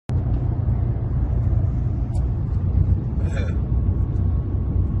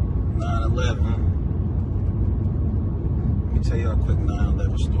9/11, huh? Let me tell you a quick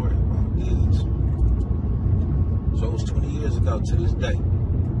 9/11 story about this. So it was 20 years ago to this day.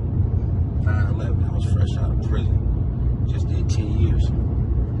 9/11, I was fresh out of prison. Just did 10 years.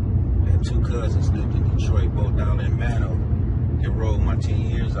 I had two cousins lived in Detroit, Bo Dollar and Mano. They rolled my 10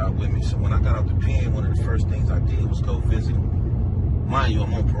 years out with me. So when I got out the pen, one of the first things I did was go visit them. Mind you,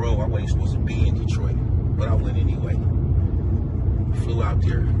 I'm on parole. I wasn't supposed to be in Detroit, but I went anyway. Flew out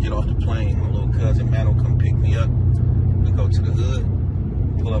there, get off the plane. My little cousin Mano come pick me up. We go to the hood,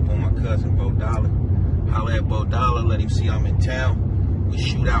 pull up on my cousin Bo Dollar. Holler at Bo Dollar, let him see I'm in town. We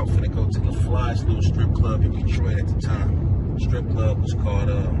shoot out, finna go to the Flies, little strip club in Detroit at the time. Strip club was called,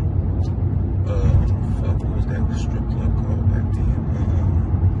 what was that strip club called back then?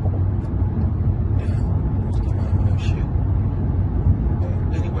 What's the name of that shit?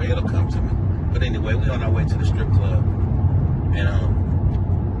 Anyway, it'll come to me. But anyway, we on our way to the strip club.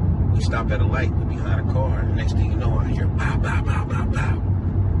 And we stop at a light, we're behind a car, and the next thing you know, I hear pow, pow, pow, pow, pow.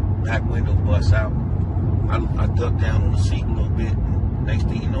 Back window busts out. I duck down on the seat a little bit. Next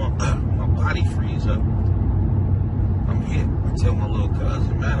thing you know, my body frees up. I'm hit. I tell my little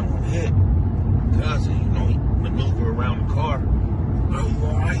cousin, man, I'm hit. My cousin, you know, he maneuver around the car. Oh, you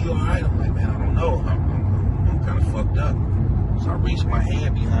all right? You all right? I'm like, man, I don't know. I'm kind of fucked up. So I reach my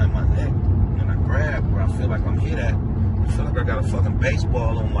hand behind my neck, and I grab where I feel like I'm hit at. I feel like I got a fucking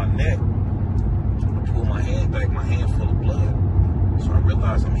baseball on my neck. I pull my hand back, my hand full of blood. So I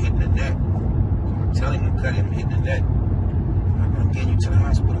realize I'm hitting the neck. So I tell him I'm cutting him, hitting the neck. I'm getting you to the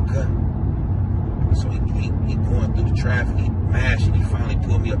hospital, cut. So he going through the traffic, he mashing, he finally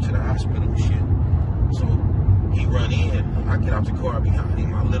pulled me up to the hospital and shit. So he run in, I get out the car behind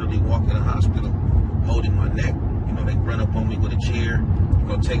him, I literally walk in the hospital holding my neck. You know, they run up on me with a chair,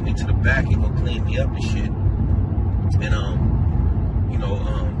 gonna take me to the back and go clean me up and shit.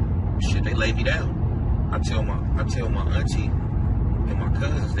 And shit, they lay me down. I tell my auntie and my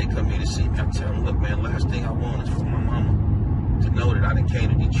cousins, they come here to see me. I tell them, look, man, last thing I want is for my mama to know that I done came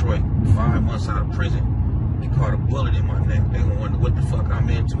to Detroit 5 months out of prison. They caught a bullet in my neck. They gonna wonder what the fuck I'm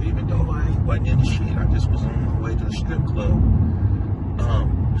into, even though I wasn't in the shit. I just was on my way to the strip club.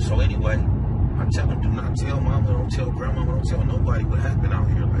 So anyway, I tell them, do not tell mama, don't tell grandma, don't tell nobody what happened out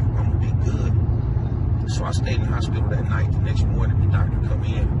here. Like, I'm gonna be good. So I stayed in the hospital that night. The next morning, the doctor come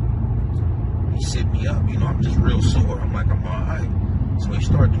in. He sit me up. You know, I'm just real sore. I'm like, I'm all right. So he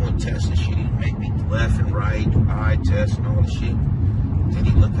started doing tests and shit. He make me left and right, do eye tests and all the shit. Then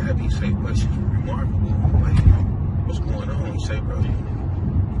he looked at me and say, well, she's remarkable. I'm like, you know, what's going on? He say, bro,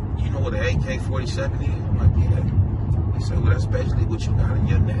 you know what an AK-47 is? I'm like, yeah. He said, well, that's basically what you got in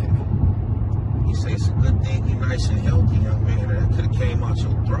your neck. He said, it's a good thing you're nice and healthy, young man. That could have came out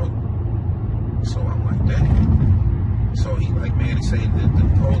your throat. So I'm like, damn. So he like, man, he say the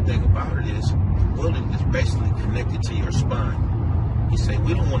whole thing about it is the bullet is basically connected to your spine. He say,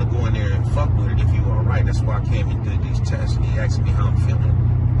 we don't want to go in there and fuck with it if you all right. That's why I came and did these tests. And he asked me how I'm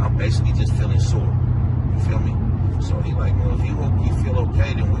feeling. I'm basically just feeling sore. You feel me? So he like, well, if you feel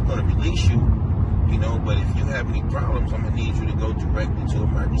okay, then we're going to release you. You know, but if you have any problems, I'm going to need you to go directly to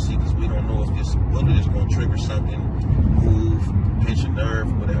emergency because we don't know if this bullet is going to trigger something, move, pinch a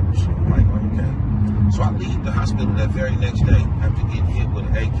nerve, whatever. So I'm like, okay. So I leave the hospital that very next day after getting hit with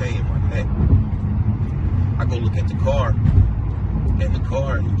an AK in my neck. I go look at the car. In the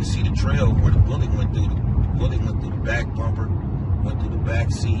car, you can see the trail where the bullet went through. The bullet went through the back bumper, went through the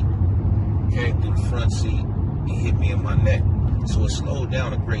back seat, came through the front seat, and hit me in my neck. So it slowed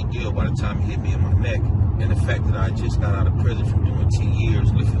down a great deal by the time it hit me in my neck. And the fact that I just got out of prison from doing 10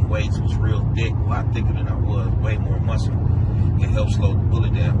 years, lifting weights, was real thick, a lot thicker than I was, way more muscle. It helped slow the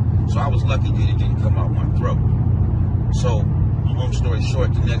bullet down. So I was lucky that it didn't come out my throat. So, long story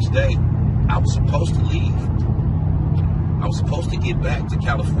short, the next day, I was supposed to leave. I was supposed to get back to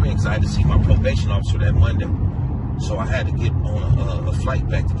California because I had to see my probation officer that Monday. So I had to get on a flight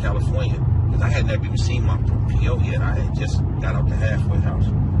back to California because I hadn't even seen my PO yet. I had just got out the halfway house.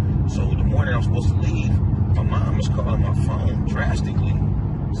 So the morning I was supposed to leave, my mom was calling my phone drastically.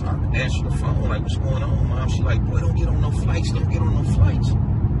 So I answered the phone, like, what's going on, Mom? She like, boy, don't get on no flights. Don't get on no flights.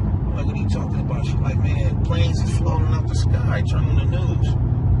 I'm like, what are you talking about? She like, man, planes is floating out the sky. Turn on the news.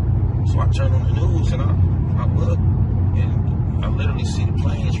 So I turn on the news and I look. And I literally see the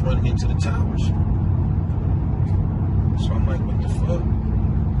planes running into the towers. So I'm like, what the fuck?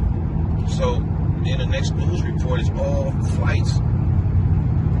 So then the next news report is all flights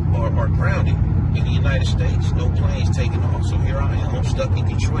are grounded in the United States. No planes taking off. So here I am. I'm stuck in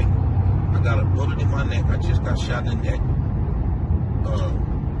Detroit. I got a bullet in my neck. I just got shot in the neck.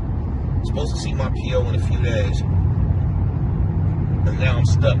 Supposed to see my PO in a few days. And now I'm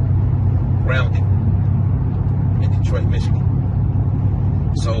stuck. grounded in Detroit,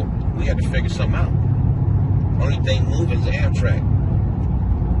 Michigan. So we had to figure something out. Only thing moving is Amtrak.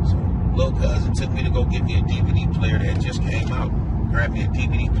 So little cousin took me to go get me a DVD player that just came out. Grabbed me a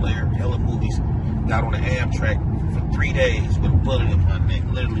DVD player, hella movies. Got on the Amtrak for 3 days with a bullet in my neck,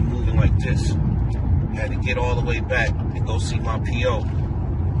 literally moving like this. Had to get all the way back and go see my PO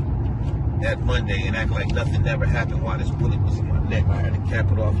that Monday and act like nothing never happened while this bullet was in my neck. I had to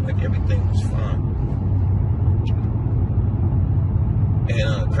cap it off like everything was fine.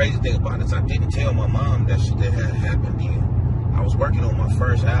 And crazy thing about it is I didn't tell my mom that shit that had happened then. I was working on my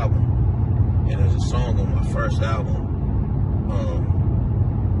first album, and there's a song on my first album.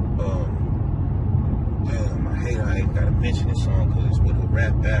 Damn, I hate I ain't gotta mention this song because it's with a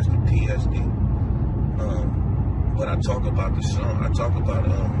rap bastard PSD. But I talk about the song. I talk about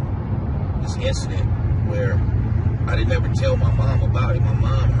this incident where I didn't ever tell my mom about it. My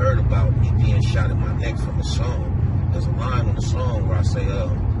mom heard about me being shot in my neck from the song. There's a line on the song where I say,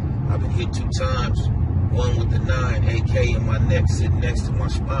 I've been hit 2 times, one with the 9 AK in my neck sitting next to my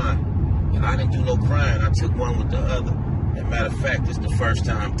spine. And I didn't do no crying. I took one with the other. And matter of fact, it's the first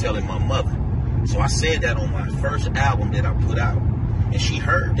time telling my mother. So I said that on my first album that I put out. And she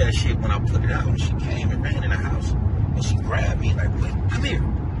heard that shit when I put it out. And she came and ran in the house. And she grabbed me like, wait, come here.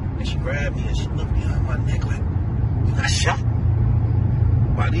 And she grabbed me and she looked behind my neck like, you got shot?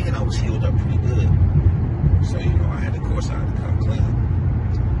 By then, I was healed up pretty good. So, you know, I had to come clean.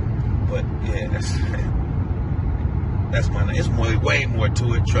 But, yeah, that's my name. It's way more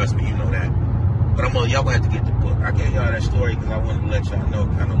to it. Trust me, you know that. But y'all gonna have to get the book. I gave y'all that story because I wanted to let y'all know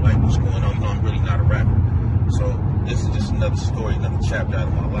kind of like what's going on. You know, I'm really not a rapper. So, this is just another story, another chapter out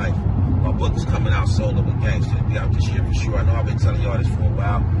of my life. My book is coming out, Soul of a Gangster. It'll be out this year for sure. I know I've been telling y'all this for a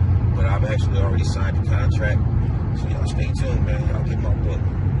while, but I've actually already signed the contract. So y'all stay tuned, man. Y'all get my book.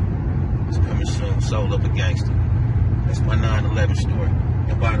 It's coming soon, Soul of a Gangster. That's my 9/11 story.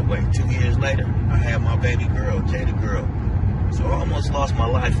 And by the way, 2 years later, I had my baby girl, Jada Girl. So I almost lost my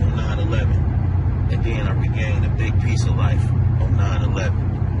life on 9/11. And then I regained a big piece of life on 9/11.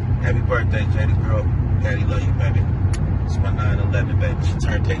 Happy birthday, Jada Girl. Daddy love you, baby. It's my 9/11, baby. She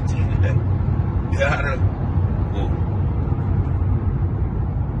turned 18 today. Yeah, Whoa.